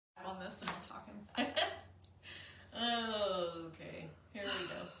this and I'm talking. Okay, here we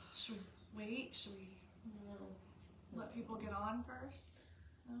go. Should we wait? Should we let people get on first?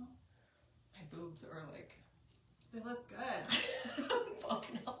 No? My boobs are like... They look good.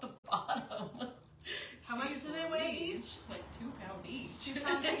 Poking out the bottom. How much do they weigh each? Like 2 pounds each. 2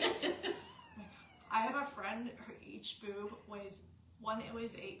 pounds each? I have a friend, each boob weighs, one it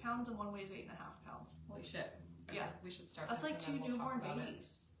weighs 8 pounds and one weighs 8.5 pounds. Holy shit. Okay, Yeah. We should start. That's like 2 newborn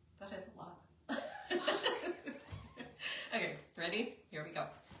babies. That is a lot. Okay, ready? Here we go.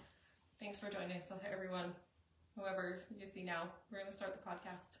 Thanks for joining us, everyone. Whoever you see now, we're going to start the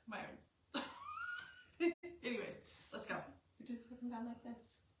podcast. Anyways, let's go. We just put them down like this.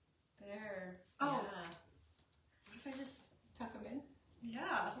 There. Oh. Yeah. What if I just tuck them in?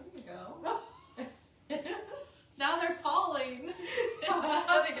 Yeah. There you go. Now they're falling. How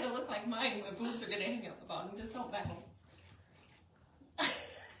are they going to look like mine? My boobs are going to hang out the bottom. Just don't balance.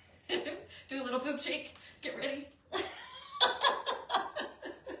 Do a little boob shake. Get ready.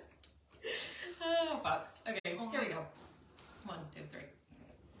 Oh, fuck. Okay, here we go. 1, 2, 3.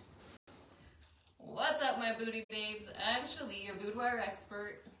 What's up, my booty babes? I'm Shalee, your boudoir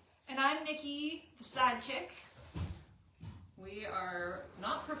expert. And I'm Nikki, the sidekick. We are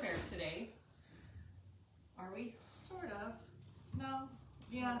not prepared today. Are we? Sort of. No.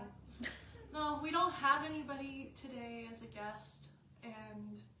 Yeah. No, we don't have anybody today as a guest.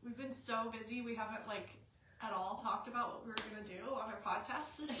 And we've been so busy, we haven't, at all talked about what we were going to do on our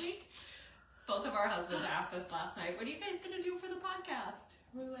podcast this week. Both of our husbands asked us last night, what are you guys going to do for the podcast?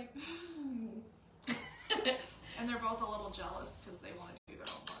 We're like, And they're both a little jealous because they want to do their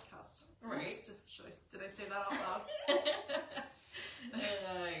own podcast. Right. Did I say that out loud?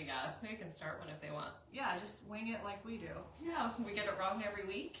 Yeah, they can start one if they want. Yeah, just wing it like we do. Yeah, we get it wrong every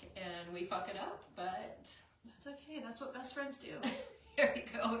week and we fuck it up, but that's okay. That's what best friends do. Here we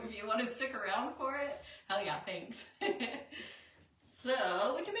go. If you want to stick around for it, hell yeah, thanks.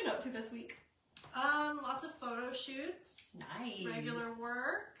 So, what you been up to this week? Lots of photo shoots. Nice. Regular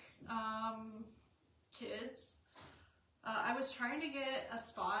work. Kids. I was trying to get a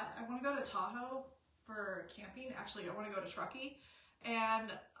spot. I want to go to Tahoe for camping. Actually, I want to go to Truckee.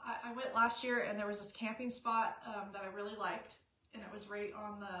 And I went last year and there was this camping spot that I really liked. And it was right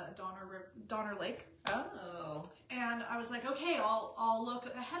on the Donner Lake. Oh. And I was like, okay, I'll look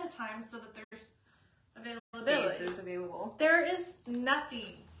ahead of time so that there's availability. Space is available. There is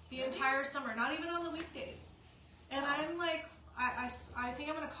nothing the entire summer, not even on the weekdays. And I'm like, I think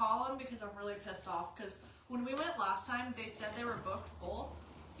I'm going to call them because I'm really pissed off. Because when we went last time, they said they were booked full,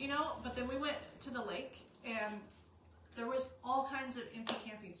 but then we went to the lake and there was all kinds of empty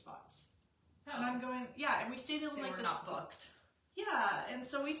camping spots. Oh. And I'm going, yeah, and we stayed in they were not booked. Yeah, and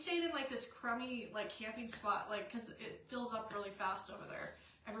so we stayed in this crummy camping spot, because it fills up really fast over there.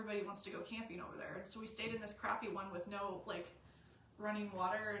 Everybody wants to go camping over there. And so we stayed in this crappy one with no running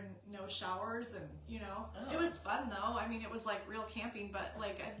water and no showers, and It was fun though. I mean, it was real camping, but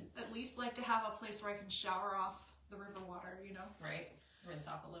I'd at least like to have a place where I can shower off the river water, Right. Rinse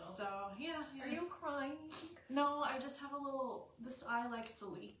off a little. So yeah. Are you crying? No, I just have a little, this eye likes to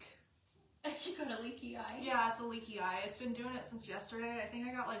leak. You got a leaky eye? Yeah, it's a leaky eye. It's been doing it since yesterday. I think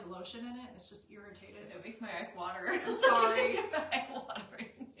I got lotion in it and it's just irritated. It makes my eyes water. I'm sorry. I'm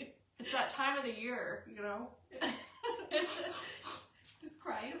watering. It's that time of the year, Just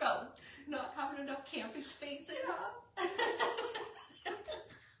crying about not having enough camping spaces. Yeah.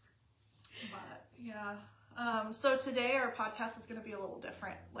 But yeah. So today our podcast is going to be a little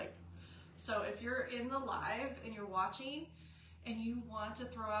different. So if you're in the live and you're watching and you want to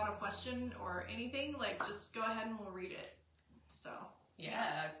throw out a question or anything, just go ahead and we'll read it. So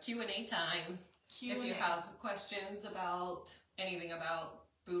yeah, Q&A time. Q&A. If you have questions about anything about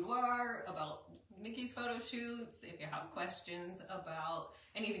boudoir, about Nikki's photo shoots, if you have questions about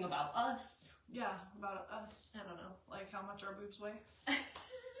anything about us. Yeah, about us. I don't know. How much our boobs weigh.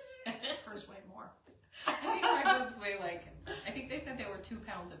 First weigh more. I think our boobs weigh I think they said they were 2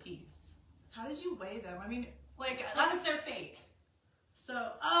 pounds apiece. How did you weigh them? I mean, Unless they're fake.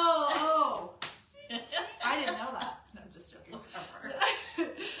 So, oh. I didn't know that. No, I'm just joking.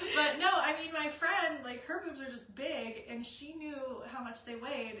 But no, I mean, my friend, her boobs are just big, and she knew how much they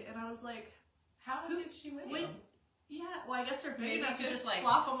weighed, and I was like, how did she weigh them? Yeah, well, I guess they're big Maybe enough to just like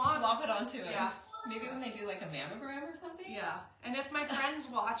flop them on. Flop it onto it. Yeah. Maybe when they do a mammogram or something? Yeah. And if my friend's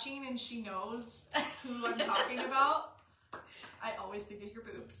watching and she knows who I'm talking about, I always think of your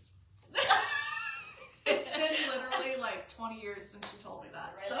boobs. It's been literally 20 years since she told me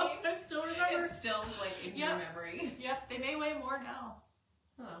that. Really? So I still remember. It's still in your memory. Yep, they may weigh more now.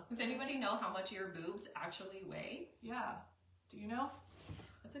 Huh. Does anybody know how much your boobs actually weigh? Yeah. Do you know?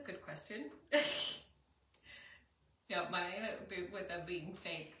 That's a good question. question. Yeah, mine, with them being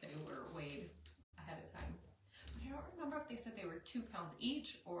fake, they were weighed ahead of time. I don't remember if they said they were 2 pounds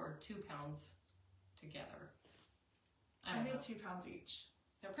each or 2 pounds together. I think 2 pounds each.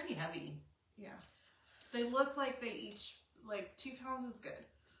 They're pretty heavy. Yeah. They look like they each, like 2 pounds is good.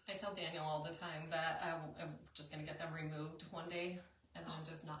 I tell Daniel all the time that I'm just going to get them removed one day and then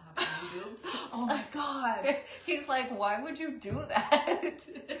just not have any boobs. Oh my God. He's like, why would you do that?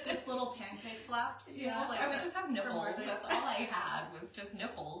 Just little pancake flaps, you know? Like I would just have nipples. They... That's all I had was just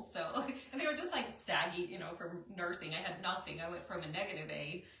nipples. So, and they were just like saggy, you know, from nursing. I had nothing. I went from a negative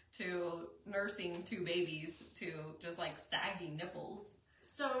A to nursing 2 babies to just like saggy nipples.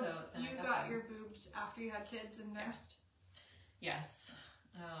 So you got your boobs after you had kids and nursed? Yes.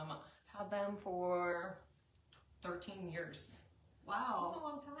 Had them for 13 years. Wow. That's a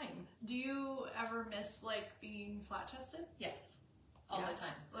long time. Do you ever miss like being flat chested? Yes. All the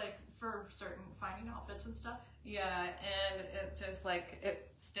time. Like for certain finding outfits and stuff? Yeah, and it's just like,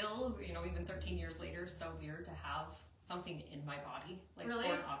 it still, you know, even 13 years later, so weird to have something in my body, like really?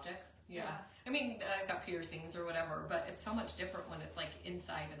 foreign objects. Yeah. I mean, I've got piercings or whatever, but it's so much different when it's like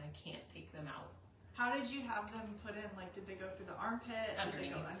inside and I can't take them out. How did you have them put in? Like, did they go through the armpit?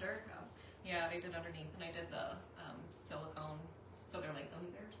 Underneath. Did they go under? Oh. Yeah, they did underneath, and I did the silicone, so they're like gummy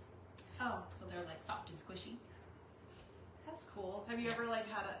bears. Oh. So they're like soft and squishy. That's cool. Have you ever like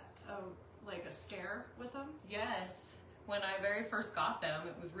had a scare with them? Yes. When I very first got them,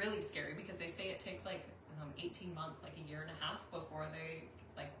 it was really scary because they say it takes like 18 months, like a year and a half before they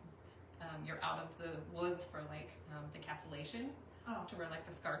like you're out of the woods for like the capsulation. Oh. To where like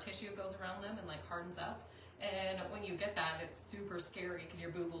the scar tissue goes around them and like hardens up. And when you get that, it's super scary because your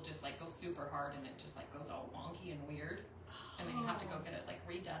boob will just like go super hard and it just like goes all wonky and weird. And then you have to go get it like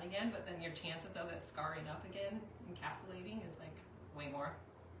redone again, but then your chances of it scarring up again, encapsulating, is like way more.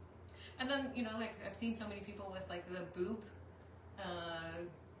 And then, you know, like I've seen so many people with like the boob,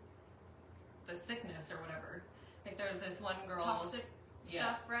 the sickness or whatever. Like there's this one girl. Toxic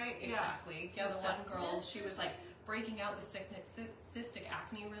stuff, right? Exactly. Yeah, the one girl, she was like breaking out with cystic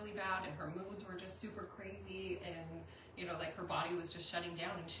acne really bad, and her moods were just super crazy, and you know, like her body was just shutting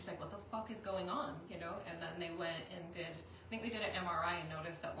down, and she's like, what the fuck is going on, you know? And then they went and I think they did an MRI and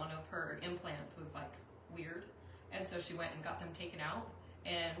noticed that one of her implants was like weird, and so she went and got them taken out,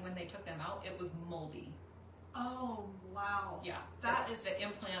 and when they took them out, it was moldy. Oh, wow. Yeah. That is the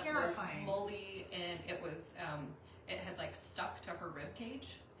implant terrifying. was moldy, and it was it had like stuck to her rib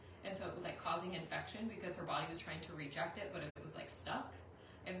cage. And so it was like causing infection because her body was trying to reject it, but it was like stuck.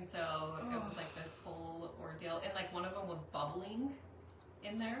 And so it was like this whole ordeal. And like one of them was bubbling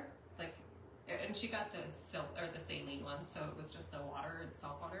in there. Like, and she got the saline one, so it was just the water and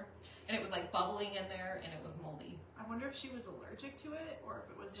salt water. And it was like bubbling in there, and it was moldy. I wonder if she was allergic to it or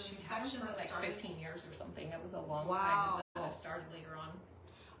if it was an She had infection it for that like started 15 years or something. It was a long Wow. time, and then it started later on.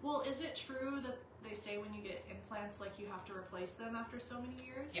 Well, is it true that they say when you get implants, like you have to replace them after so many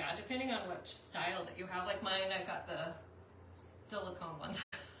years? Yeah, depending on which style that you have. Like mine, I got the silicone ones.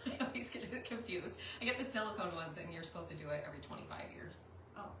 I always get confused. I get the silicone ones, and you're supposed to do it every 25 years.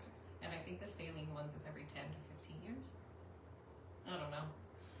 Oh, okay. And I think the saline ones is every 10 to 15 years. I don't know.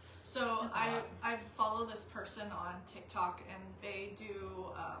 So I follow this person on TikTok, and they do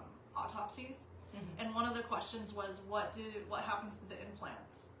autopsies. Mm-hmm. And one of the questions was, what happens to the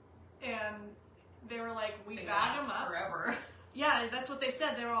implants? And they were like, we bag them up forever. Yeah, that's what they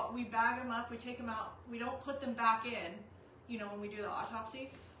said. We bag them up, we take them out, we don't put them back in, you know, when we do the autopsy,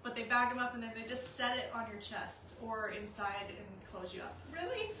 but they bag them up and then they just set it on your chest or inside and close you up.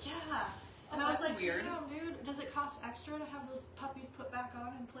 Really? Yeah. And I was like, weird. Dude, does it cost extra to have those puppies put back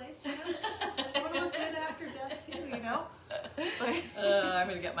on in place? You know? I want to look good after death too, you know? I'm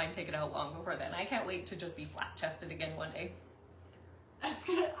going to get mine taken out long before then. I can't wait to just be flat-chested again one day.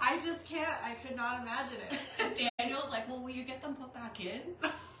 I just can't. I could not imagine it. Daniel's like, well, will you get them put back in?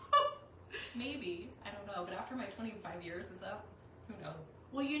 Maybe. I don't know. But after my 25 years is up, who knows?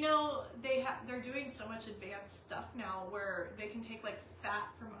 Well, you know, they're doing so much advanced stuff now where they can take like fat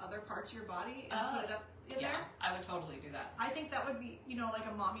from other parts of your body and put it up in there. Yeah, I would totally do that. I think that would be, you know, like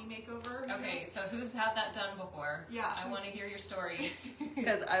a mommy makeover. Okay, so who's had that done before? Yeah. I want to hear your stories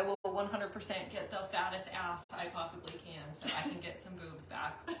because I will 100% get the fattest ass I possibly can so I can get some boobs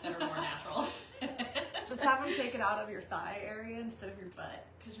back that are more natural. Just have them take it out of your thigh area instead of your butt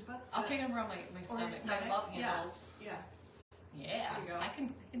because your butt's I'll take them around my stomach. I love handles. Yeah. Yeah, there you go. I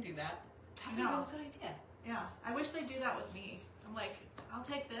can do that. That's a really good idea. Yeah, I wish they'd do that with me. I'm like, I'll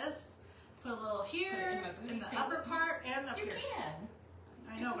take this, put a little here, in the upper part, and up here. You can.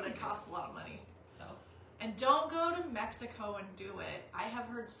 I know, but it costs a lot of money. So. And don't go to Mexico and do it. I have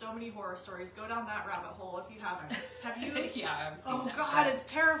heard so many horror stories. Go down that rabbit hole if you haven't. Have you? Yeah, I've seen Oh that God, shit.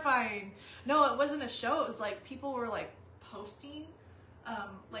 it's terrifying. No, it wasn't a show. It was like people were like posting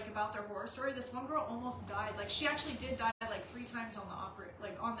like about their horror story. This one girl almost died. Like she actually did die like 3 times on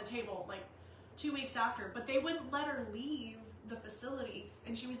on the table, like 2 weeks after. But they wouldn't let her leave the facility,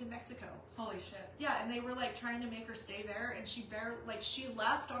 and she was in Mexico. Holy shit. Yeah, and they were like trying to make her stay there, and she she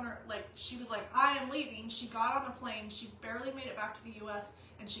left on her, like she was like, I am leaving. She got on a plane. She barely made it back to the U.S.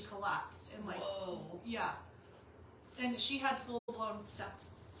 and she collapsed. And like, whoa. Yeah, and she had full blown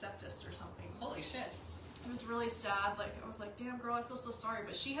sepsis or something. Holy shit. It was really sad. Like I was like, damn girl, I feel so sorry.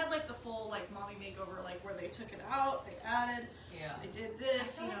 But she had like the full like mommy makeover, like where they took it out, they added, Yeah. they did I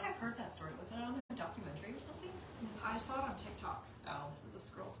this. feel like I've heard that story. Was it on a documentary or something? I saw it on TikTok. Oh. It was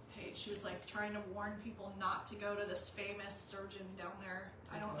this girl's page. She was like trying to warn people not to go to this famous surgeon down there.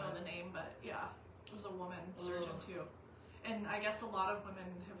 I don't know the name, but yeah, it was a woman surgeon too. And I guess a lot of women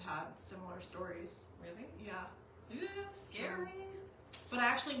have had similar stories. Really? Yeah. Scary. But I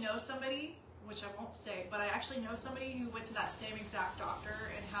actually know somebody, which I won't say, but I actually know somebody who went to that same exact doctor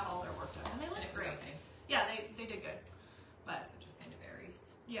and had all their work done. And they looked great. Okay. Yeah, they did good. But It just kind of varies.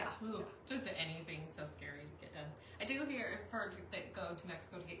 yeah. Ooh, just anything so scary to get done. I do hear that go to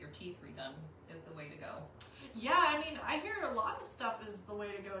Mexico to get your teeth redone is the way to go. Yeah, I mean, I hear a lot of stuff is the way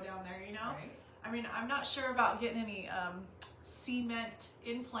to go down there, you know? Right? I mean, I'm not sure about getting any cement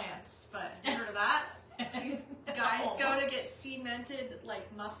implants, but you heard of that? These guys go to get cemented,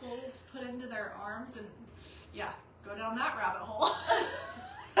 like, muscles put into their arms, and yeah, go down that rabbit hole.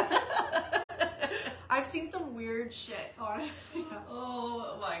 I've seen some weird shit on it. Yeah.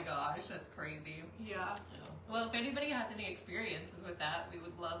 Oh my gosh, that's crazy. Yeah. Well, if anybody has any experiences with that, we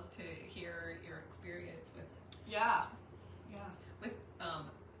would love to hear your experience with Yeah. Yeah. with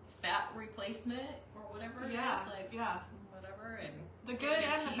fat replacement or whatever Yeah. it is, like Yeah. whatever, and The get good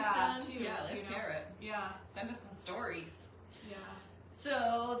your and the teeth bad, done. too. Yeah, let's you know? hear it. Yeah. Send us some stories. Yeah.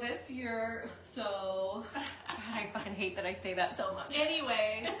 So this year, I find hate that I say that so much.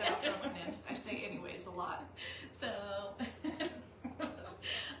 Anyways, that thrown in. I say anyways a lot. So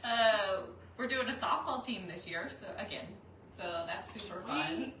we're doing a softball team this year. So that's super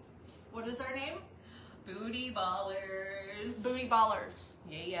fun. What is our name? Booty Ballers. Booty Ballers.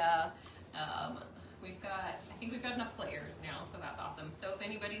 Yeah. I think we've got enough players now, so that's awesome. So if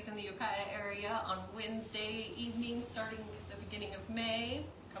anybody's in the Ukiah area on Wednesday evening, starting the beginning of May,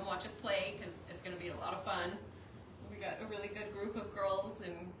 come watch us play because it's going to be a lot of fun. We got a really good group of girls,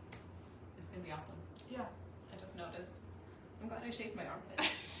 and it's going to be awesome. Yeah. I just noticed. I'm glad I shaved my armpit.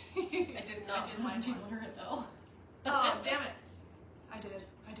 I did not. I did mine do once. it though. Oh, damn it. I did.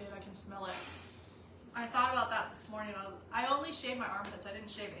 I can smell it. I thought about that this morning. I only shaved my armpits. I didn't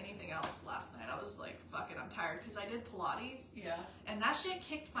shave anything else last night. I was like, fuck it, I'm tired because I did Pilates. Yeah. And that shit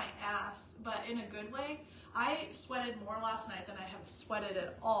kicked my ass, but in a good way. I sweated more last night than I have sweated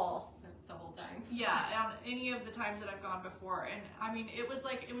at all. The whole time. Yeah, on any of the times that I've gone before. And I mean, it was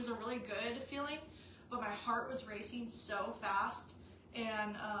a really good feeling, but my heart was racing so fast.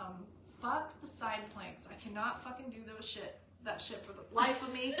 And fuck the side planks. I cannot fucking do that shit for the life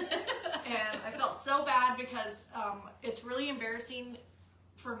of me. And I felt so bad because it's really embarrassing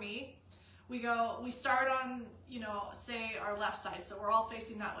for me. We start on, say our left side, so we're all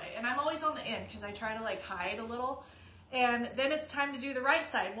facing that way. And I'm always on the end because I try to like hide a little. And then it's time to do the right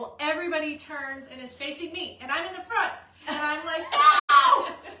side. Well, everybody turns and is facing me, and I'm in the front. And I'm like, no!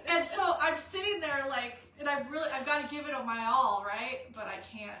 And so I'm sitting there like, and I've got to give it my all, right? But I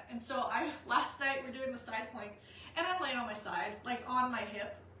can't. And so last night we're doing the side plank, and I'm laying on my side, like on my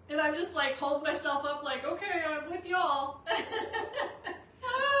hip. And I'm just like holding myself up like, okay, I'm with y'all.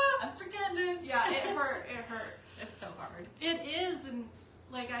 I'm pretending. Yeah, it hurt. It's so hard. It is, and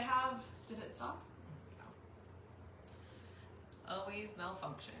like did it stop? Always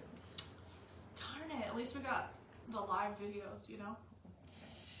malfunctions. Darn it, at least we got the live videos,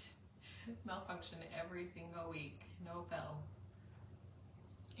 Malfunction every single week. No fail.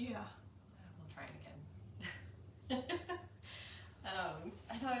 Yeah. We'll try it again.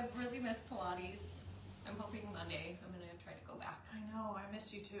 I know I really miss Pilates. I'm hoping Monday I'm going to try to go back. I know, I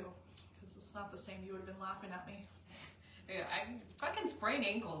miss you too. Because it's not the same. You would have been laughing at me. Yeah, fucking sprained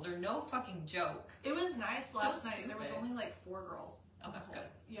ankles are no fucking joke. It was nice last night. Stupid. There was only like 4 girls. Oh, that's good.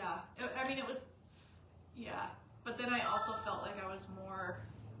 Yeah. I mean, it was, yeah. But then I also felt like I was more,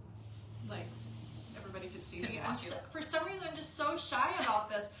 like, everybody could see me. For some reason, I'm just so shy about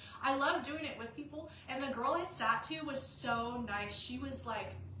this. I love doing it with people. And the girl I sat to was so nice. She was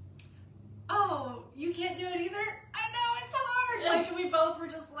like, oh, you can't do it either? I know, it's so hard. Like, we both were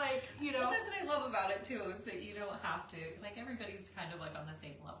just like, you know. Well, that's what I love about it, too, is that you don't have to, like, everybody's kind of, like, on the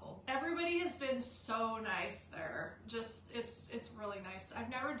same level. Everybody has been so nice there. Just, it's really nice. I've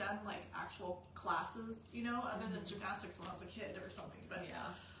never done, like, actual classes, you know, other than gymnastics when I was a kid or something. But,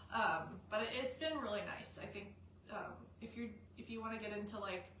 but it's been really nice. I think if you want to get into,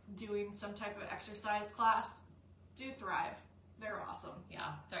 like, doing some type of exercise class, do Thrive. They're awesome.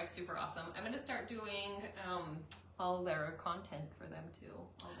 Yeah, they're like super awesome. I'm going to start doing all their content for them too,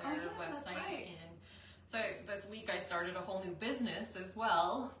 all their website. That's right. And so this week I started a whole new business as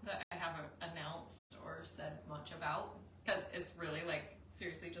well that I haven't announced or said much about, because it's really like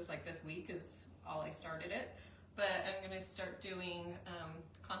seriously just like this week is all I started it. But I'm going to start doing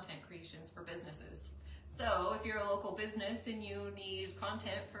content creations for businesses. So if you're a local business and you need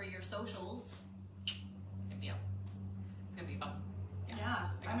content for your socials, hit me up. It's going to be fun. Yeah,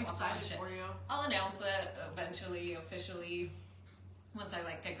 I'm excited for you. I'll announce it eventually, officially, once I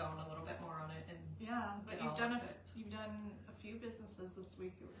like get going a little bit more on it. And but you've done a few businesses this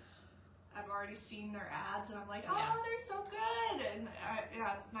week. I've already seen their ads, and I'm like, they're so good. And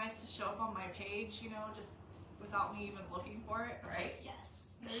it's nice to show up on my page, you know, just without me even looking for it. Right? Like,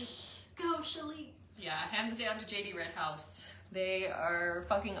 yes. Go, Shalee. Yeah, hands down to JD Red House. They are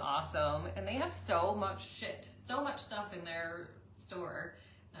fucking awesome, and they have so much shit, so much stuff in their store.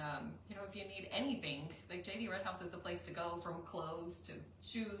 You know, if you need anything, like JD Red House is a place to go, from clothes to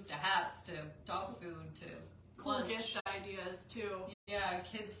shoes to hats to dog food to cool lunch. Gift ideas too. Yeah,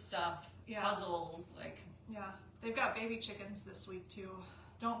 kids stuff, puzzles, like. Yeah, they've got baby chickens this week too.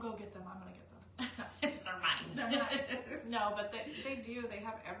 Don't go get them. I'm gonna get them. They're mine. They're mine. No, but they do. They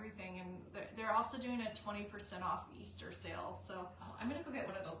have everything, and they're also doing a 20% off Easter sale. So I'm gonna go get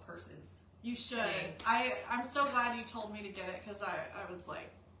one of those purses. You should. I'm so glad you told me to get it, because I was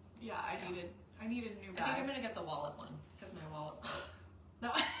like, I needed a new bag. I think I'm gonna get the wallet one, because my wallet.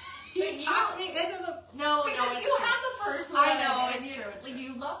 No. You talked me into the because you had the purse one. I know, it's true. Like,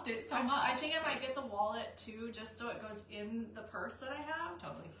 you loved it so much. I think I might get the wallet too, just so it goes in the purse that I have.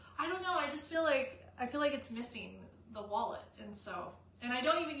 Totally. I don't know. I just feel like it's missing the wallet, and I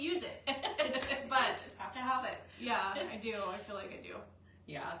don't even use it. But just have to have it. Yeah, I do. I feel like I do.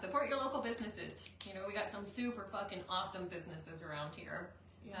 Yeah, support your local businesses. You know, we got some super fucking awesome businesses around here.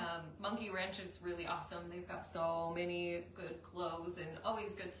 Yeah. Monkey Wrench is really awesome. They've got so many good clothes and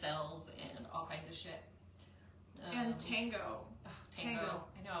always good sales and all kinds of shit. And Tango. Tango.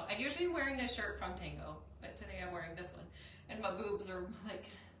 I know. I'm usually wearing a shirt from Tango, but today I'm wearing this one. And my boobs are like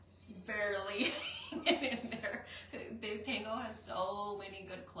barely in there. Tango has so many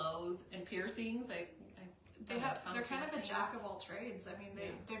good clothes and piercings. They're kind of a jack of all trades. I mean,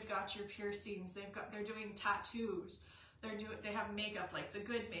 they've got your piercings. They're doing tattoos. They have makeup, like the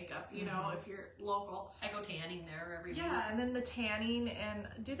good makeup, you know, if you're local. I go tanning there every week. Yeah, and then the tanning, and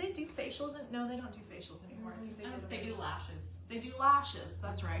do they do facials? No, they don't do facials anymore. I think they do lashes. They do lashes,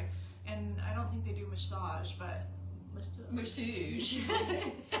 that's right. And I don't think they do massage, but massage.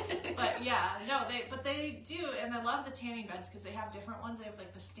 But they do, and I love the tanning beds because they have different ones. They have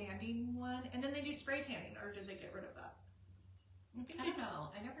like the standing one, and then they do spray tanning, or did they get rid of that? I don't know.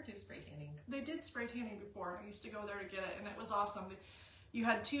 I never do spray tanning. They did spray tanning before. I used to go there to get it, and it was awesome. You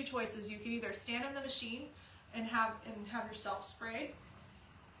had two choices. You could either stand in the machine and have yourself spray,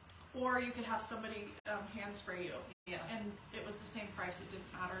 or you could have somebody hand spray you. Yeah. And it was the same price. It didn't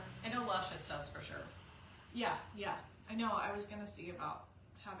matter. I know Luscious does for sure. Yeah. I know. I was gonna see about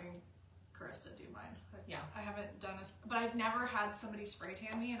having Carissa do mine. I haven't done but I've never had somebody spray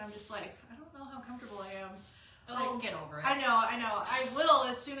tan me, and I'm just like, I don't know how comfortable I am. I'll get over it. I know. I will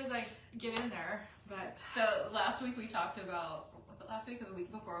as soon as I get in there. But so last week we talked about, was it last week or the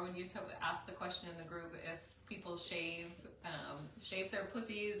week before, when you asked the question in the group if people shave their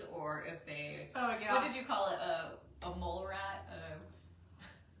pussies, or if they what did you call it, a mole rat,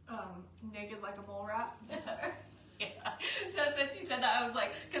 naked like a mole rat. Yeah. So since you said that, I was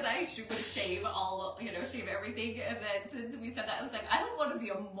like, because I would shave shave everything, and then since we said that, I was like, I don't want to be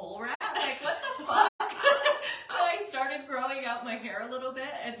a mole rat. Like, what the fuck? So I started growing out my hair a little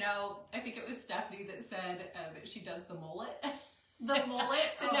bit, and now I think it was Stephanie that said that she does the mullet. The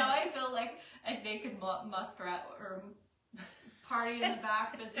mullet? So now I feel like a naked muskrat, or party in the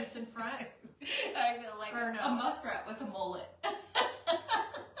back, business in front. I feel like a muskrat with a mullet.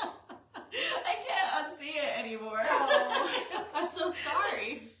 I can't unsee it anymore. Oh, I'm so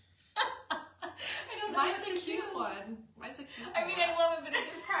sorry. I don't know. Mine's a cute one. I mean, I love it, but it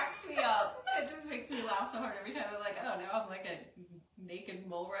just cracks me up. It just makes me laugh so hard every time. I'm like, oh, now I'm like a naked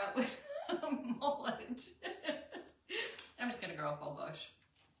mole rat with a mullet. I'm just gonna grow a full bush.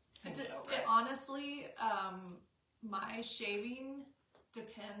 Honestly, my shaving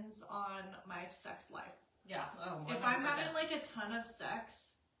depends on my sex life. Yeah. Oh, 100%. If I'm having like a ton of sex,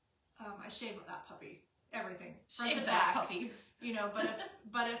 I shave that puppy. Everything. Front Shave to that back. puppy. You know,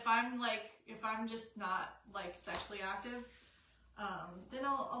 but if I'm just not like sexually active, then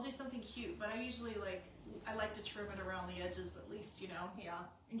I'll do something cute. But I usually I like to trim it around the edges at least, you know. Yeah.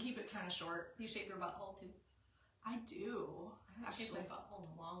 And keep it kind of short. You shave your butthole too? I do. I haven't shaved my butthole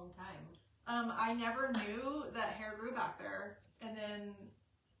in a long time. I never knew that hair grew back there, and then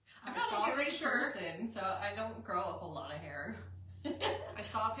I'm not a hairy person, so I don't grow a whole lot of hair. I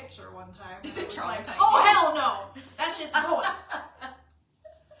saw a picture one time. Did it traumatize oh you? hell no! That shit's going.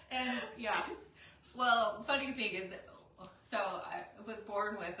 And yeah. Well, funny thing is, so I was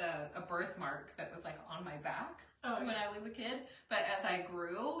born with a birthmark that was like on my back when I was a kid. But as I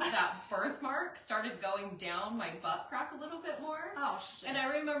grew, that birthmark started going down my butt crack a little bit more. Oh shit! And I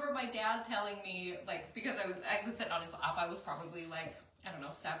remember my dad telling me, like, because I was sitting on his lap, I was probably like, I don't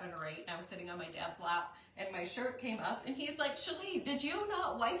know, 7 or 8, and I was sitting on my dad's lap, and my shirt came up, and he's like, Shalee, did you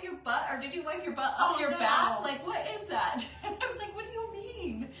not wipe your butt, or did you wipe your butt up your back? Like, what is that? And I was like, what do you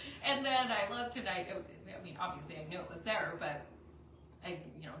mean? And then I looked, and I mean, obviously I knew it was there, but I,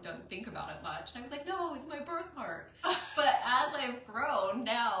 don't think about it much. And I was like, no, it's my birthmark. But as I've grown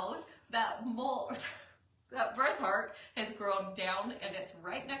now, that birthmark has grown down, and it's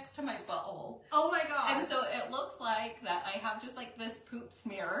right next to my butthole. Oh my god. And so it looks like that I have just like this poop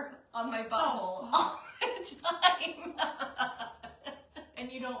smear on my butthole all the time.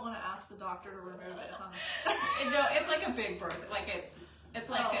 And you don't want to ask the doctor to remove it, huh? No, it's like a big birth. Like it's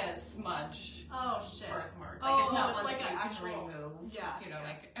like a smudge. Oh shit. Birthmark. Like it's not one like that an you actual can remove. Yeah.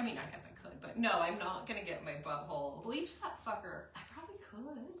 Like, I mean, I guess I could, but no, I'm not gonna get my butthole. Bleach that fucker. I probably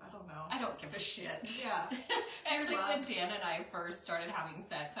could. I don't know. I don't give a shit. Yeah. Actually, when Dan and I first started having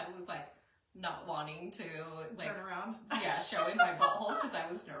sex, I was like not wanting to turn around. Yeah, showing my butthole because I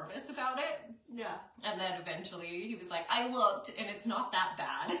was nervous about it. Yeah. And then eventually he was like, I looked and it's not that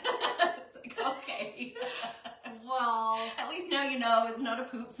bad. It's like, okay. Well, at least now you know it's not a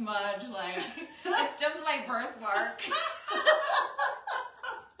poop smudge. Like, it's just my birthmark.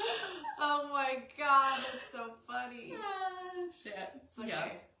 Oh my god, that's so funny. Shit. It's okay. Yeah.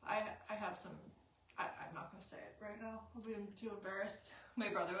 I have some. I'm not gonna say it right now. I'll be too embarrassed. My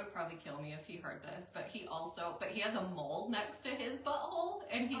brother would probably kill me if he heard this, but he has a mole next to his butthole,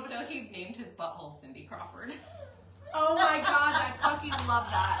 and he named his butthole Cindy Crawford. Oh my god, I fucking love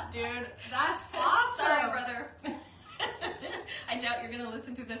that, dude. That's awesome. Sorry, brother. I doubt you're gonna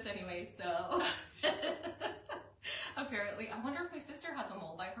listen to this anyway, so. Apparently, I wonder if my sister has a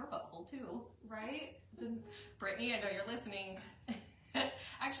mole by her butthole too. Right? Brittany, I know you're listening.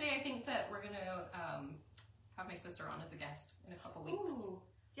 Actually, I think that we're gonna have my sister on as a guest in a couple weeks. Ooh.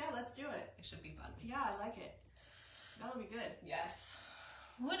 Yeah, let's do it. It should be fun. Yeah, I like it. That'll be good. Yes.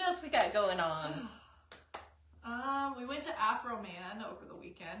 What else we got going on? We went to Afro Man over the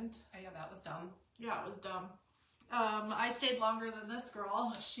weekend. Oh yeah, that was dumb. Yeah, it was dumb. I stayed longer than this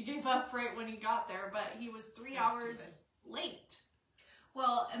girl. She gave up right when he got there, but he was 3 hours late.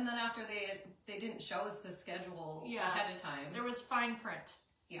 Well, and then after they didn't show us the schedule ahead of time. There was fine print.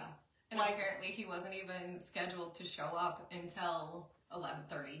 Yeah. And apparently he wasn't even scheduled to show up until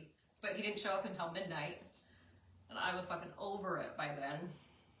 11:30. But he didn't show up until midnight. And I was fucking over it by then.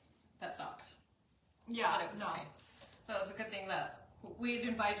 That sucked. Yeah, but it was okay. So it was a good thing that we had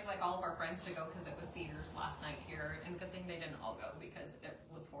invited like all of our friends to go because it was Cedars last night here. And good thing they didn't all go because it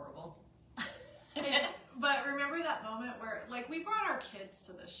was horrible. But remember that moment where, like, we brought our kids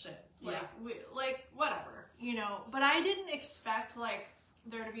to this shit. Like, whatever, But I didn't expect, like,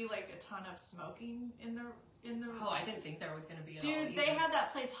 there to be, like, a ton of smoking in the. Oh, I didn't think there was going to be at all. Dude, they had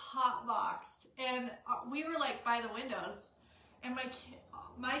that place hot boxed, and we were, like, by the windows, and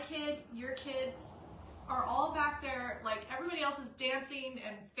my kid, your kids are all back there, like, everybody else is dancing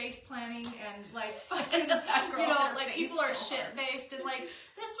and face planting and, like, fucking, like, people are shit-faced, and, like,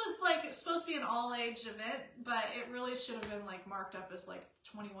 this was, like, supposed to be an all-age event, but it really should have been, like, marked up as, like,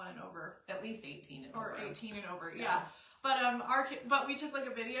 21 and over. At least 18 and over. Or 18 and over, yeah. But we took, like,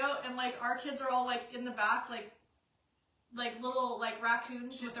 a video, and, like, our kids are all, like, in the back, like little, like,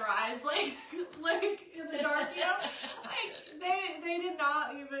 raccoons with their eyes, like in the dark, Like, they did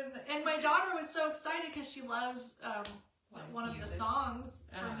not even, and my daughter was so excited because she loves, one of the songs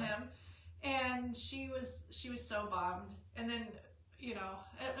from him, and she was so bummed, and then, it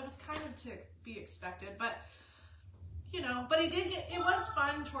was kind of to be expected, but, but it was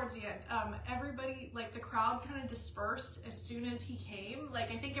fun towards the end. Everybody, like, the crowd kind of dispersed as soon as he came. Like,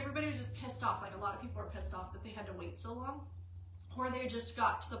 I think everybody was just pissed off. Like, a lot of people were pissed off that they had to wait so long. or they just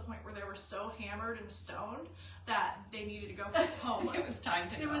got to the point where they were so hammered and stoned that they needed to go home. It was time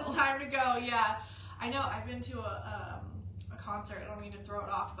to go. It was time to go, yeah. I know, I've been to a concert, I don't mean to throw it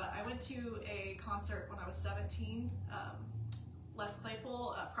off, but I went to a concert when I was 17, Les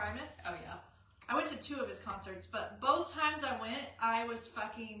Claypool, Primus. Oh, yeah. I went to 2 of his concerts, but both times I went, I was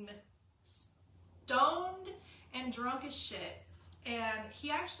fucking stoned and drunk as shit. And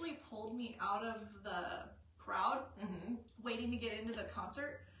he actually pulled me out of the crowd, waiting to get into the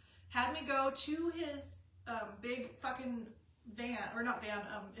concert, had me go to his big fucking van, or not van,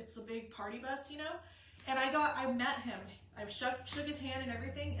 it's a big party bus, you know? And I met him. I shook his hand and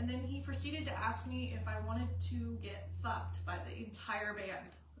everything, and then he proceeded to ask me if I wanted to get fucked by the entire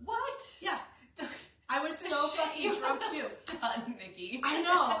band. What? Yeah. I was so fucking drunk too. Done, Nikki. I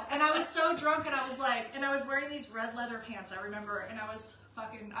know. And I was so drunk, and I was like, and I was wearing these red leather pants, I remember, and I was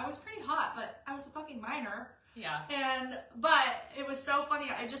pretty hot, but I was a fucking minor. Yeah. But it was so funny.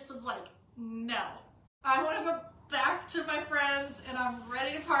 I just was like, no. I want to go back to my friends, and I'm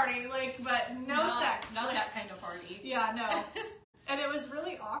ready to party, but no sex. Not that kind of party. Yeah, no. And it was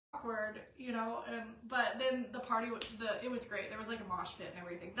really awkward, you know, but then the party, it was great. There was like a mosh pit and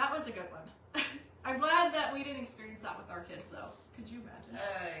everything. That was a good one. I'm glad that we didn't experience that with our kids, though. Could you imagine?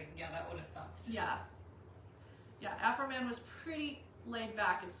 Yeah, that would have sucked. Yeah. Yeah, Afro Man was pretty laid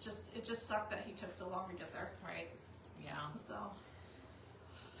back. It just sucked that he took so long to get there. Right. Yeah. So,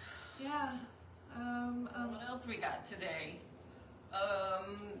 yeah. What else we got today?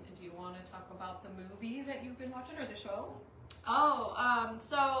 Do you want to talk about the movie that you've been watching, or the show?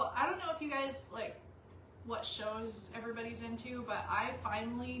 So I don't know if you guys what shows everybody's into, but I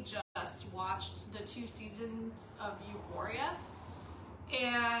finally just watched the 2 seasons of Euphoria,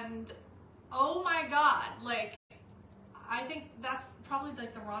 and oh my god, I think that's probably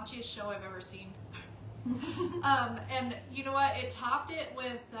the raunchiest show I've ever seen. And you know what? It topped it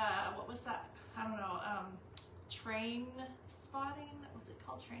with what was that? I don't know. Train Spotting? Was it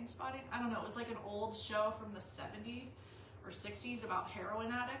called Train Spotting? I don't know. It was like an old show from the 70s or 60s about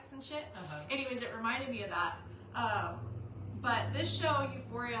heroin addicts and shit. Anyways, it reminded me of that. But this show,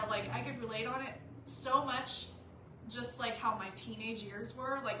 Euphoria, I could relate on it so much, just how my teenage years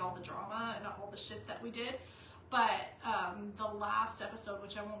were, all the drama and all the shit that we did. But the last episode,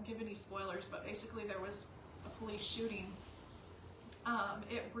 which I won't give any spoilers, but basically there was a police shooting.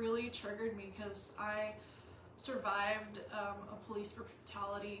 It really triggered me because I survived a police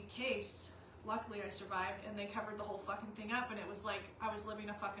brutality case. Luckily I survived, and they covered the whole fucking thing up, and it was like I was living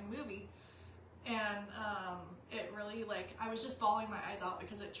a fucking movie. And it really, I was just bawling my eyes out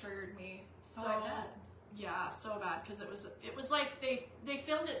because it triggered me so bad. Yeah, so bad, because it was like they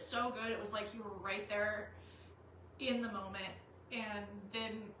filmed it so good. It was like you were right there in the moment, and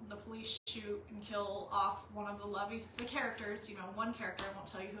then the police shoot and kill off one of the characters, one character, I won't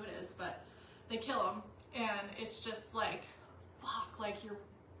tell you who it is, but they kill him, and it's just fuck,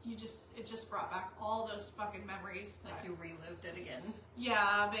 it just brought back all those fucking memories. You relived it again.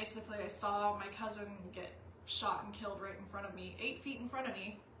 Yeah, basically I saw my cousin get shot and killed right in front of me, 8 feet in front of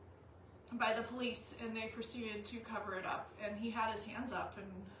me, by the police, and they proceeded to cover it up, and he had his hands up and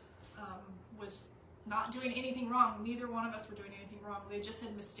was not doing anything wrong. Neither one of us were doing anything wrong. They just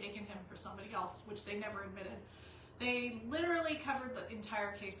had mistaken him for somebody else, which they never admitted. They literally covered the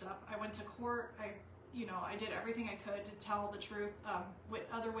entire case up. I went to court. I did everything I could to tell the truth.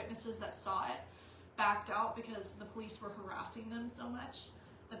 Other witnesses that saw it backed out because the police were harassing them so much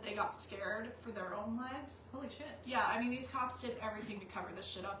that they got scared for their own lives. Holy shit. Yeah, I mean, these cops did everything to cover this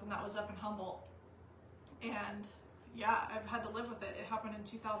shit up, and that was up in Humboldt. And yeah, I've had to live with it. It happened in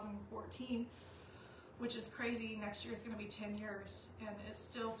 2014, which is crazy. Next year is going to be 10 years, and it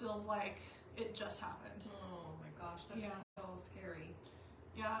still feels like it just happened. Oh my gosh, that's so scary.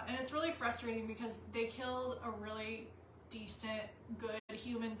 Yeah, and it's really frustrating because they killed a really decent, good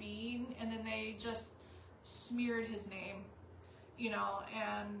human being, and then they just smeared his name,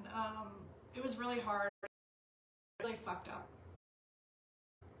 and it was really hard, really fucked up.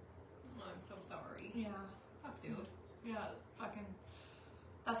 Oh, I'm so sorry. Yeah. Fuck, dude. Yeah, fucking,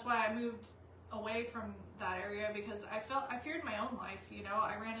 that's why I moved away from that area, because I feared my own life,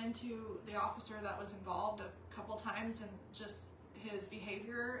 I ran into the officer that was involved a couple times, and just his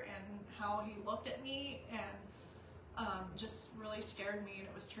behavior and how he looked at me, and just really scared me, and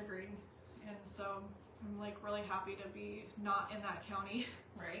it was triggering. And so I'm really happy to be not in that county.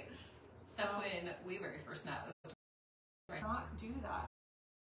 Right. That's when we very first met. Right. Not do that.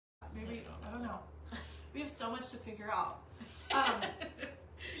 Maybe, I don't know. We have so much to figure out.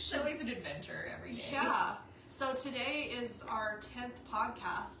 It's always an adventure every day. Yeah. So today is our 10th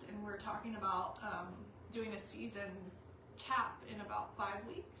podcast, and we're talking about doing a season cap in about 5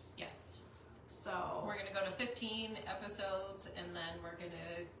 weeks. Yes. So we're gonna go to 15 episodes, and then we're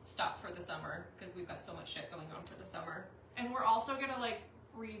gonna stop for the summer because we've got so much shit going on for the summer. And we're also gonna like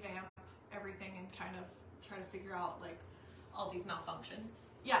revamp everything and kind of try to figure out like all these malfunctions.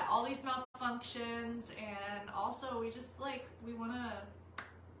 Yeah, all these malfunctions, and also we just like we want to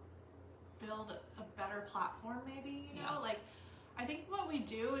build a better platform, maybe, you know. Like, I think what we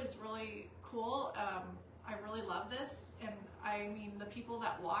do is really cool. I really love this, and I mean, the people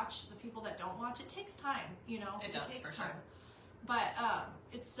that watch, the people that don't watch, it takes time, you know. It does, takes for time. sure. But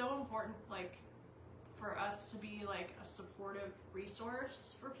it's so important, like, for us to be like a supportive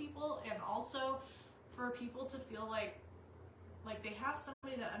resource for people, and also for people to feel like they have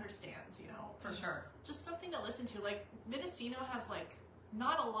somebody that understands, you know. For sure. Just something to listen to. Like, Mendocino has like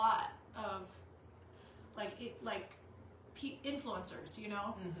not a lot of influencers, you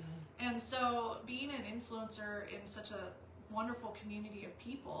know. And so being an influencer in such a wonderful community of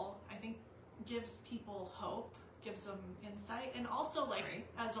people, I think gives people hope, gives them insight, and also like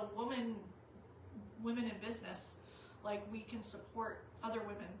as a women in business, like we can support other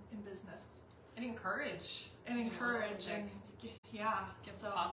women in business and encourage and give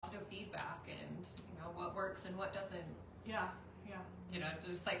positive feedback, and you know what works and what doesn't. You know,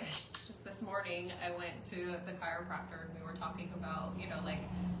 just this morning I went to the chiropractor and we were talking about, you know, like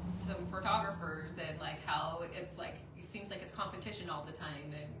some photographers and like how it's like it seems like it's competition all the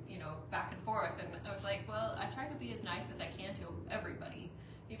time, and you know, back and forth. And I was like, well, I try to be as nice as I can to everybody.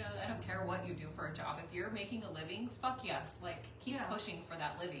 You know, I don't care what you do for a job. If you're making a living, fuck yes, like keep pushing for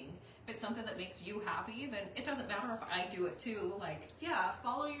that living. If it's something that makes you happy, then it doesn't matter if I do it too. Like,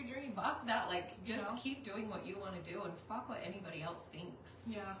 follow your dreams. Fuck that. Like, just keep doing what you want to do, and fuck what anybody else thinks.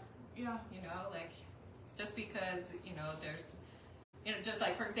 You know, like, just because, you know, there's, you know, just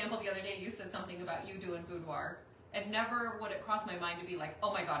like, for example, the other day you said something about you doing boudoir, and never would it cross my mind to be like,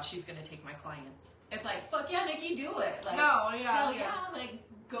 oh my god, she's gonna take my clients. It's like, fuck yeah, Nikki, do it. Like, hell yeah, like,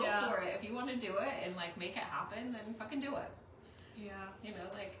 go for it. If you want to do it and like make it happen, then fucking do it. You know,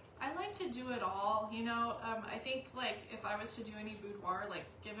 like, I like to do it all, you know. I think like if I was to do any boudoir, like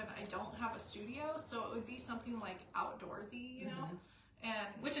given I don't have a studio, so it would be something like outdoorsy, you know, and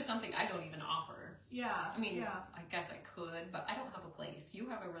which is something I don't even offer. I mean, I guess I could, but I don't have a place. You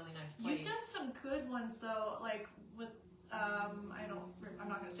have a really nice place. You've done some good ones though, like with I'm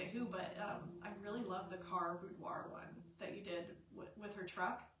not gonna say who, but I really love the car boudoir one that you did with her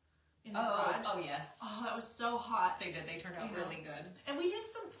truck. In the garage. Oh yes. Oh, that was so hot. They did. They turned out really good. And we did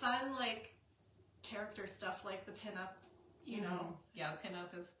some fun like character stuff, like the pinup. You know. Yeah,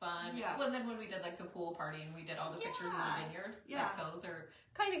 pinup is fun. Yeah. Well, then when we did like the pool party and we did all the pictures in the vineyard, like those are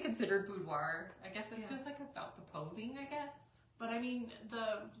kind of considered boudoir. I guess it's just like about the posing, I guess. But I mean,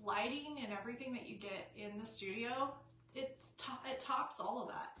 the lighting and everything that you get in the studio, it tops all of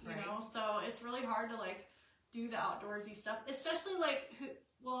that. You know, so it's really hard to like do the outdoorsy stuff, especially like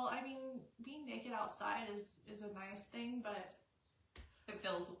well, I mean, being naked outside is a nice thing, but it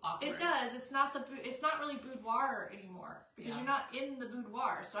feels awkward. It does. It's not really boudoir anymore because you're not in the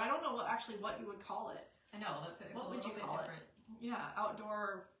boudoir. So I don't know what you would call it. I know what would you call different. It? Yeah,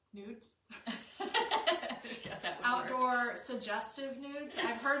 outdoor nudes. That would outdoor work. Suggestive nudes.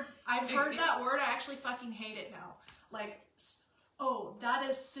 I've heard that word. I actually fucking hate it now. Like, oh, that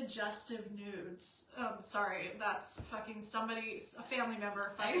is suggestive nudes. Sorry, that's fucking a family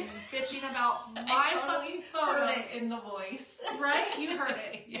member fucking bitching about my fucking photos. Heard it in the voice. Right? You heard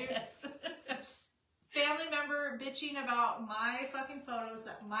it. Yes. Family member bitching about my fucking photos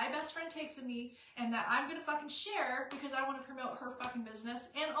that my best friend takes of me and that I'm gonna fucking share because I want to promote her fucking business,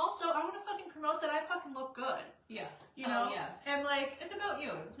 and also I want to fucking promote that I fucking look good. Yeah. You know? And like, it's about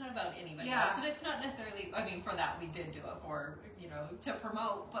you. It's not about anybody else. And it's not necessarily, I mean, for that we did do it for, you know, to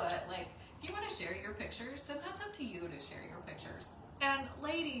promote, but like, if you want to share your pictures, then that's up to you to share your pictures. And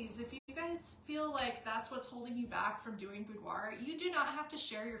ladies, if you guys feel like that's what's holding you back from doing boudoir, you do not have to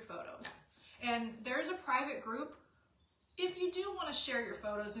share your photos. No. And there's a private group if you do want to share your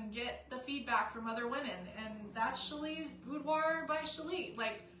photos and get the feedback from other women, and that's Shalee's Boudoir by Shalee.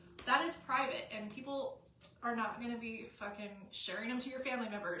 Like, that is private, and people are not going to be fucking sharing them to your family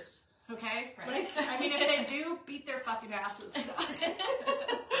members, okay? Right. Like, I mean, if they do, beat their fucking asses.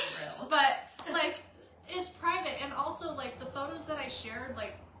 Real. But, like, it's private, and also, like, the photos that I shared,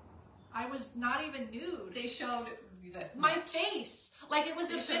 like, I was not even nude. They showed this my face. Like, it was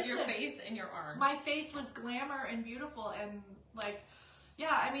offensive. Showed your face and your arms. My face was glamour and beautiful, and like,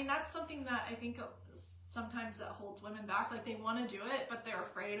 yeah, I mean, that's something that I think sometimes that holds women back. Like, they want to do it, but they're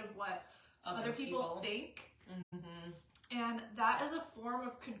afraid of what other people think. Mm-hmm. And that is a form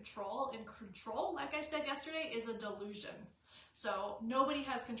of control, and control, like I said yesterday, is a delusion. So nobody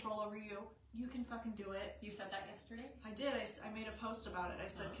has control over you. You can fucking do it. You said that yesterday? I did. I made a post about it. I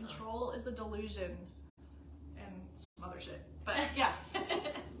said control is a delusion and some other shit. But yeah.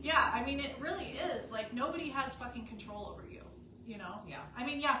 Yeah, I mean, it really is. Like, nobody has fucking control over you, you know? Yeah. I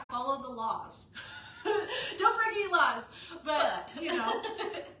mean, yeah, follow the laws. Don't break any laws. But, you know,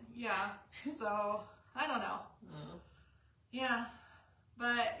 yeah. So, I don't know. Yeah.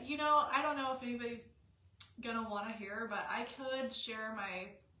 But, you know, I don't know if anybody's gonna want to hear, but I could share my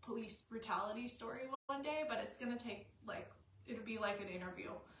police brutality story one day, but it's gonna take, like, it'll be like an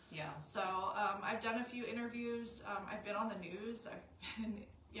interview. Yeah. So, I've done a few interviews. I've been on the news. I've been,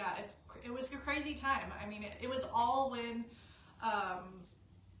 yeah, it was a crazy time. I mean, it was all when,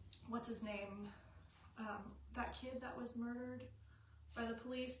 what's his name? That kid that was murdered by the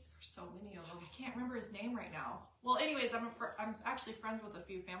police. So many of them. I can't remember his name right now. Well, anyways, I'm actually friends with a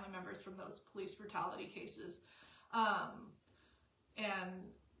few family members from those police brutality cases.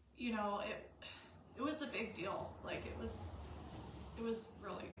 And, you know, it was a big deal. Like, it was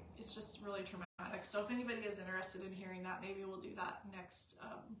really, it's just really traumatic. So if anybody is interested in hearing that, maybe we'll do that next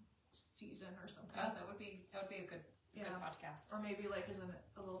season or something. Oh, that would be a good podcast. Or maybe like as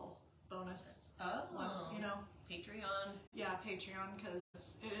a little bonus. Oh, you know, Patreon. Yeah, Patreon,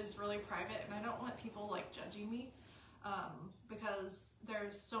 because it is really private, and I don't want people like judging me, because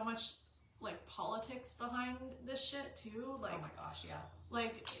there's so much like politics behind this shit too. Like, oh my gosh, yeah.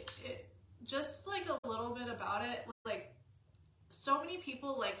 Like it just like a little bit about it. Like, so many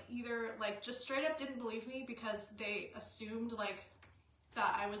people like either like just straight up didn't believe me because they assumed like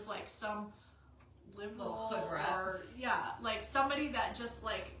that I was like some liberal or like somebody that just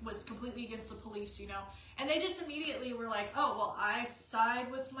like was completely against the police, you know, and they just immediately were like, oh well, I side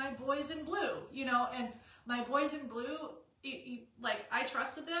with my boys in blue, you know. And my boys in blue, like, I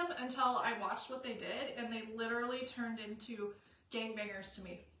trusted them until I watched what they did, and they literally turned into gangbangers to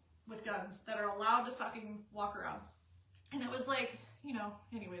me with guns that are allowed to fucking walk around. And it was like, you know,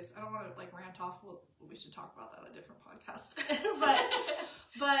 anyways, I don't want to like rant off. We should talk about that on a different podcast.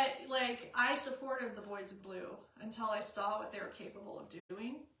 but like, I supported the boys in blue until I saw what they were capable of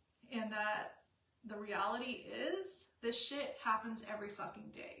doing, and that the reality is this shit happens every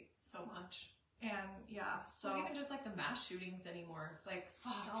fucking day. So much. And yeah, so well, even just like the mass shootings anymore, like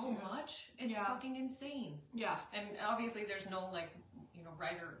so much. It's fucking insane. Yeah. And obviously there's no like, you know,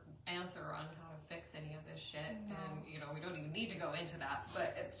 right or answer on how to fix any of this shit. No. And, you know, we don't even need to go into that,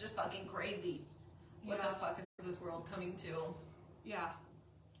 but it's just fucking crazy. What the fuck is this world coming to? Yeah.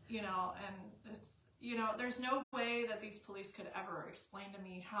 You know, and it's, you know, there's no way that these police could ever explain to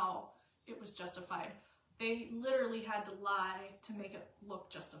me how it was justified. They literally had to lie to make it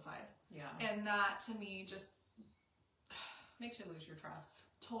look justified. Yeah. And that to me just makes you lose your trust.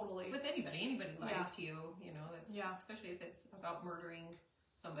 Totally. With anybody. Anybody lies to you, you know, it's, yeah. Especially if it's about murdering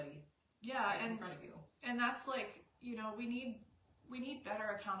somebody. Yeah, right and in front of you. And that's like, you know, we need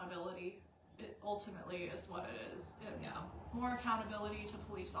better accountability. It ultimately is what it is. More accountability to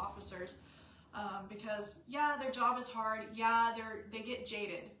police officers, because their job is hard. They get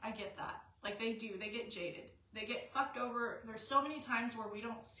jaded. I get that. Like, they do. They get jaded. They get fucked over. There's so many times where we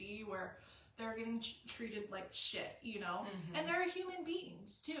don't see where they're getting treated like shit, you know? Mm-hmm. And they're human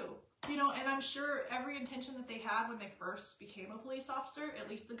beings, too. You know, and I'm sure every intention that they had when they first became a police officer, at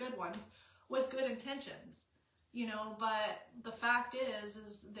least the good ones, was good intentions. You know, but the fact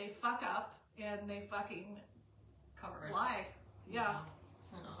is they fuck up and they fucking cover it. Lie. Yeah.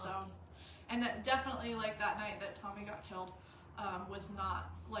 Mm-hmm. So, and that definitely, like, that night that Tommy got killed, was not,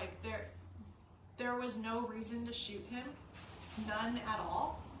 like, there was no reason to shoot him. None at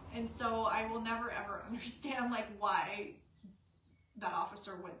all. And so I will never ever understand, like, why that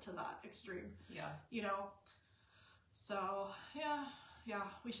officer went to that extreme. Yeah. You know? So, yeah,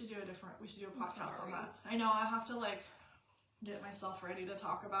 we should do a podcast on that. I know, I have to, like, get myself ready to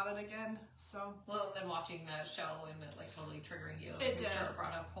talk about it again, so. Well, then watching the show and it, like, totally triggering you. It did. Sure, it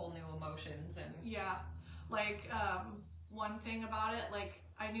brought up whole new emotions and. Yeah. Like, one thing about it, like,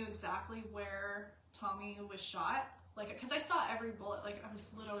 I knew exactly where Tommy was shot. Like, because I saw every bullet, like, I was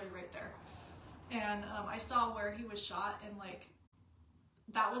literally right there. And I saw where he was shot, and, like,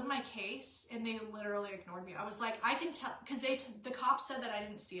 that was my case, and they literally ignored me. I was like, I can tell, because the cops said that I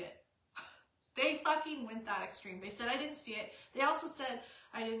didn't see it. They fucking went that extreme. They said I didn't see it. They also said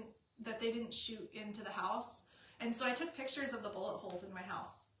that they didn't shoot into the house. And so I took pictures of the bullet holes in my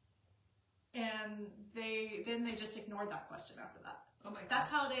house. And they just ignored that question after that. Oh my God.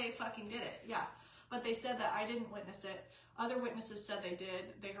 That's how they fucking did it. Yeah. but they said that I didn't witness it. Other witnesses said they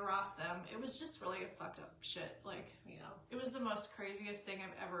did. They harassed them. It was just really a fucked up shit. Like, it was the most craziest thing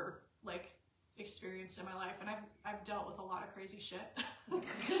I've ever, like, experienced in my life, and I've dealt with a lot of crazy shit.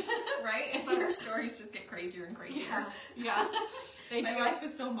 Right? But your stories just get crazier and crazier. Yeah. They do. My life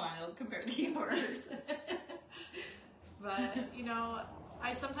is so mild compared to yours. But, you know,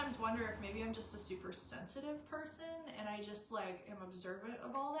 I sometimes wonder if maybe I'm just a super sensitive person, and I just, like, am observant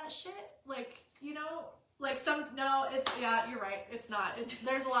of all that shit. Like, you know, like yeah, you're right. It's not.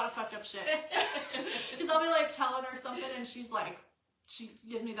 There's a lot of fucked up shit. Because I'll be, like, telling her something, and she's like, she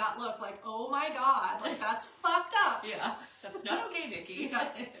gives me that look, like, oh my God, like, that's fucked up. Yeah, that's not okay, Nikki.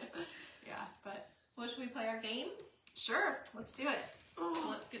 Yeah, but. Well, should we play our game? Sure, let's do it.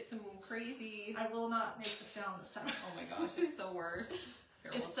 Let's get some crazy. I will not make the sound this time. Oh my gosh, it's the worst.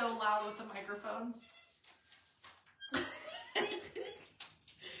 Here, it's so loud with the microphones.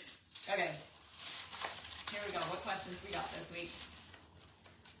 Okay, here we go. What questions we got this week?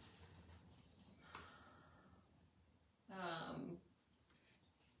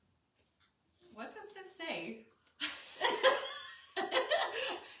 What does this say?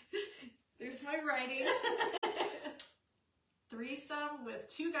 There's my writing. Threesome with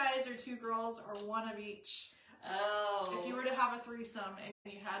 2 guys or 2 girls or 1 of each. Oh. If you were to have a threesome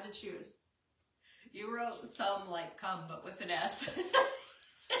and you had to choose. You wrote some like come, but with an S.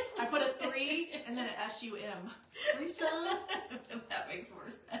 I put a 3 and then an S-U-M. Threesome. That makes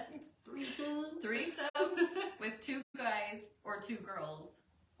more sense. Threesome. Threesome with 2 guys or 2 girls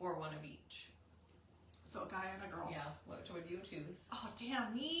or 1 of each. So a guy and a girl. Yeah. Which would you choose? Oh,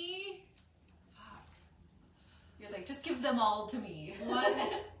 damn, me? Fuck. You're like, just give them all to me.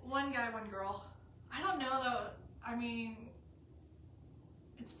 One guy, 1 girl. I don't know, though. I mean,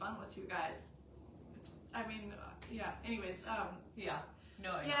 it's fun with 2 guys. Yeah. Anyways, yeah.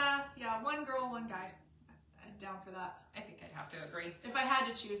 No, I know. Yeah, 1 girl, 1 guy. I'm down for that. I think I'd have to agree. If I had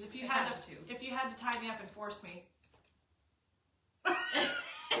to choose, if you had to tie me up and force me.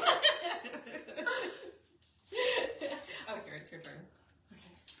 Okay, it's your turn.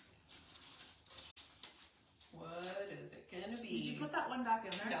 Okay. What is it gonna be? Did you put that one back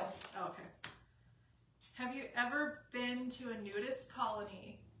in there? No. Oh, okay. Have you ever been to a nudist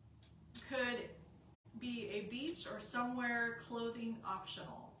colony? Could be a beach or somewhere clothing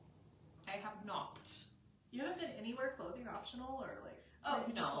optional. I have not. You haven't been anywhere clothing optional, or like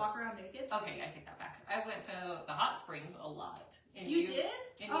you no. just walk around naked? Okay, I take that back. I went to the hot springs a lot. Did? In Utah,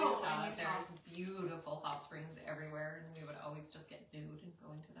 in Utah. There's beautiful hot springs everywhere, and we would always just get nude and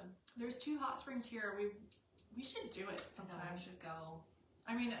go into them. There's 2 hot springs here. We should do it sometime. We should go.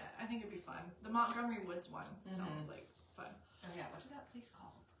 I mean, I think it'd be fun. The Montgomery Woods one sounds like fun. Oh yeah, what is that place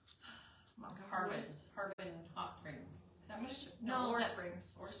called? Montgomery Woods. Harbin Hot Springs. Is that what it is? No, Ore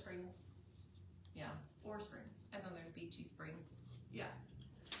Springs. Ore Springs. Yeah. Ore Springs. And then there's Beachy Springs. Yeah.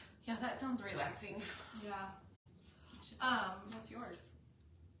 Yeah, that sounds relaxing. Yeah. What's yours?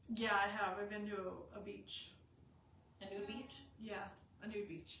 Yeah, I have. I've been to a beach. A nude beach? Yeah, a nude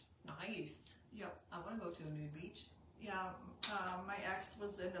beach. Nice. Yep. I want to go to a nude beach. Yeah, my ex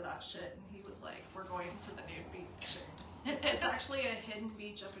was into that shit, and he was like, we're going to the nude beach. It's actually a hidden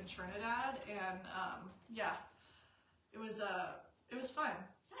beach up in Trinidad, and yeah, it was fun.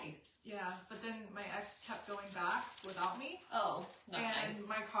 Nice. Yeah, but then my ex kept going back without me. Oh, not and nice.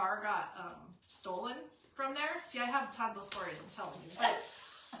 My car got stolen from there. See, I have tons of stories, I'm telling you. But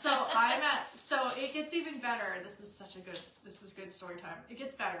so it gets even better. This is good story time. It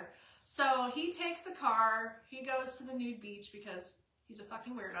gets better. So he takes the car, he goes to the nude beach because he's a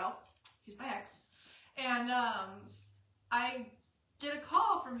fucking weirdo. He's my ex. And I get a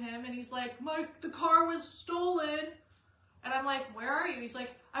call from him, and he's like, Mike, the car was stolen. And I'm like, where are you? He's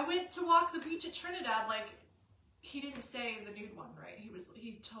like, I went to walk the beach at Trinidad. Like, he didn't say the nude one, right?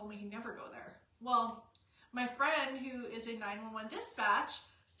 He told me he'd never go there. Well, my friend, who is a 911 dispatch,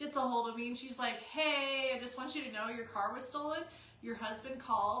 gets a hold of me, and she's like, hey, I just want you to know your car was stolen. Your husband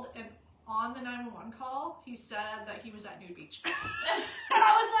called, and on the 911 call, he said that he was at Nude Beach. And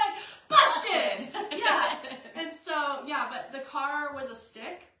I was like, busted! Yeah. And so, yeah, but the car was a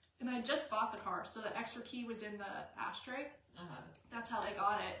stick, and I just bought the car, so the extra key was in the ashtray. That's how they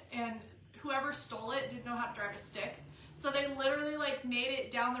got it. And whoever stole it didn't know how to drive a stick. So they literally like made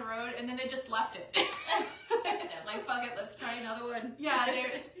it down the road, and then they just left it. Like, fuck it, let's try another one. Yeah,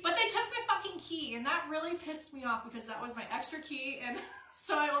 but they took my fucking key, and that really pissed me off because that was my extra key, and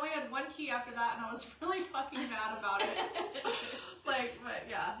so I only had 1 key after that, and I was really fucking mad about it. Like, but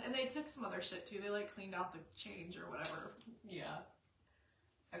yeah, and they took some other shit too. They like cleaned out the change or whatever. Yeah.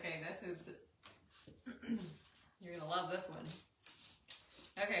 Okay, this is you're gonna love this one.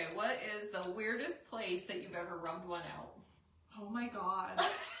 Okay, what is the weirdest place that you've ever rubbed one out? Oh my god.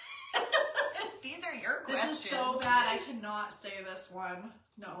 These are your questions. This is so bad. I cannot say this one.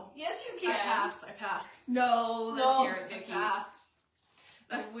 No. Yes, you can. I pass. No, let's hear it, I Nikki. pass.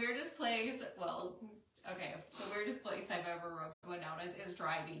 The weirdest place, okay, the weirdest place I've ever rubbed one out is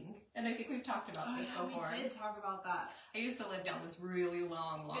driving. And I think we've talked about this before. We did talk about that. I used to live down this really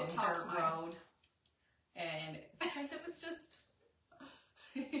long dirt road. And sometimes it was just,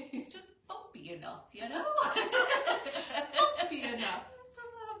 it's just bumpy enough, you know? Bumpy enough. It's a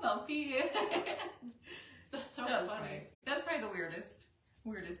little bumpy. That's so That's funny. funny. That's probably the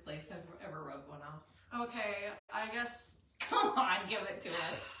weirdest place I've ever rubbed one off. Okay, I guess. Come on, give it to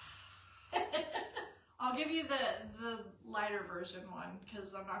us. I'll give you the lighter version one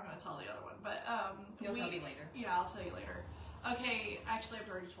because I'm not going to tell the other one. But You'll tell me later. Yeah, I'll tell you later. Okay, actually, I've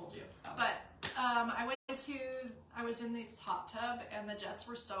already told you. Oh. But I was in this hot tub and the jets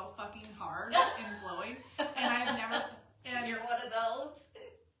were so fucking hard and blowing, and I've never. And you're one of those.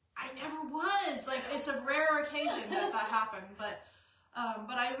 I never was. Like, it's a rare occasion that happened, but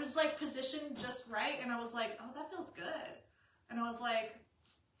I was like positioned just right, and I was like, oh, that feels good, and I was like,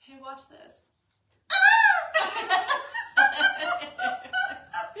 hey, watch this.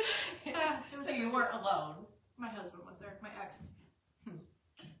 Yeah, so you weren't alone. My husband was there, my ex.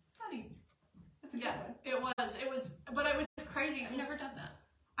 Funny. Yeah, it was, but it was crazy. I've never done that.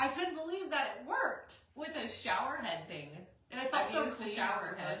 I couldn't believe that it worked. With a shower head thing. And I felt so used clean a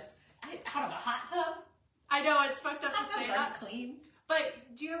shower head. afterwards. Out of a hot tub? I know, it's fucked up to say That that. sounds clean. But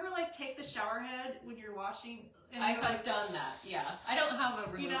do you ever like take the shower head when you're washing? And I've like, done that, yeah. I don't have a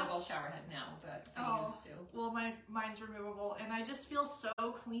removable you know? shower head now, but I used to. Well, mine's removable, and I just feel so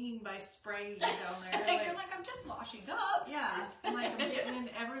clean by spraying down there. You're like, I'm just washing up. Yeah, and like I'm getting in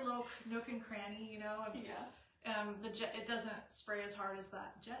every little nook and cranny, you know. And, yeah. The jet, it doesn't spray as hard as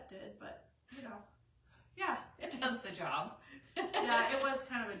that jet did, but you know, yeah, it does the job. Yeah, it was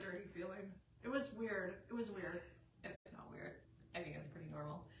kind of a dirty feeling. It was weird. It's not weird. I think it's pretty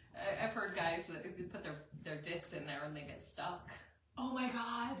normal. I've heard guys that put their dicks in there and they get stuck. Oh my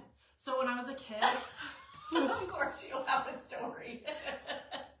god. So when I was a kid... Of course you'll have a story.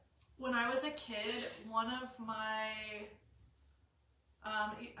 When I was a kid, one of my...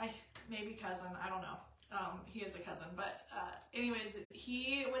 maybe cousin, I don't know. He is a cousin. But anyways,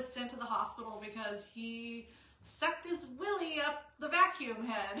 he was sent to the hospital because he sucked his willy up the vacuum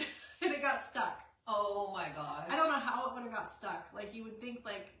head and it got stuck. Oh my gosh. I don't know how it would have got stuck. Like, you would think,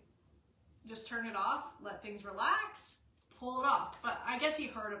 like, just turn it off, let things relax, pull it off. But I guess he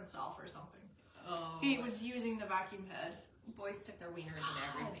hurt himself or something. Oh. He was using the vacuum head. Boys stick their wieners in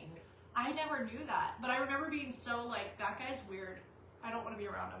everything. I never knew that. But I remember being so, like, that guy's weird. I don't want to be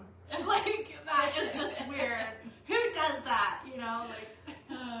around him. Like, that is just weird. Who does that, you know? Like,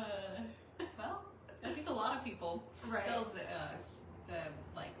 well, I think a lot of people. Right. Those,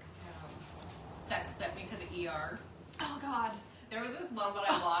 sex sent me to the ER. Oh, God. There was this one that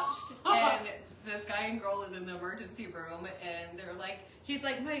I watched, and this guy and girl is in the emergency room, and they're like, he's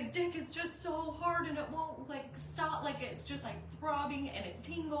like, my dick is just so hard, and it won't, like, stop, like, it's just, like, throbbing, and it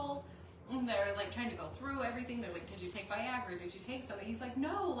tingles, and they're, like, trying to go through everything. They're like, did you take Viagra? Did you take something? He's like,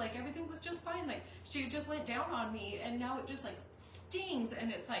 no, like, everything was just fine. Like, she just went down on me, and now it just, like, stings, and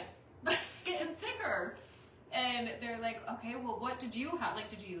it's, like, getting thicker. And they're like, okay, well, what did you have? Like,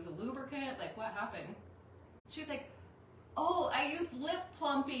 did you use a lubricant? Like, what happened? She's like, oh, I used lip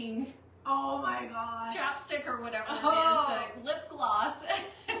plumping. Oh, my gosh. Chapstick or whatever it is, the lip gloss.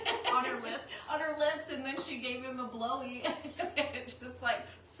 On her lips? On her lips, and then she gave him a blowy, and it just, like,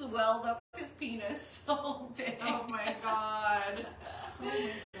 swelled up his penis so big. Oh, my God. Oh,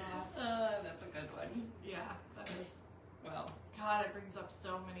 my God. That's a good one. Yeah, that is. Well. God, it brings up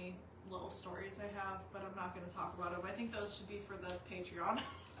so many little stories I have, but I'm not going to talk about them. I think those should be for the Patreon.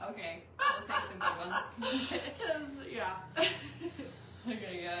 Okay, we'll take some good ones. Yeah.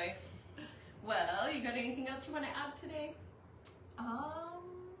 Okay. Well, you got anything else you want to add today?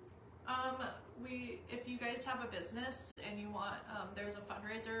 If you guys have a business and you want, there's a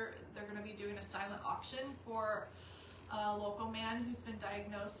fundraiser. They're going to be doing a silent auction for a local man who's been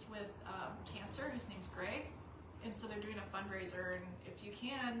diagnosed with cancer. His name's Greg. And so they're doing a fundraiser, and if you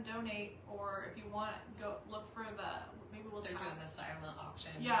can, donate, or if you want, go look for maybe we'll They're doing the silent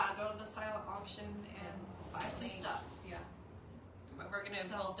auction. Yeah, go to the silent auction and buy some stuff. Yeah. We're going to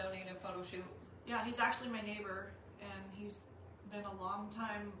both donate a photo shoot. Yeah, he's actually my neighbor, and he's been a long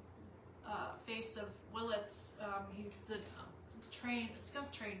time face of Willits. He's a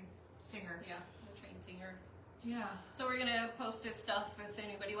skunk train singer. Yeah, a train singer. Yeah. So we're gonna post his stuff if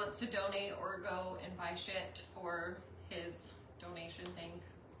anybody wants to donate or go and buy shit for his donation thing.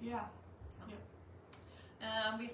 Yeah. We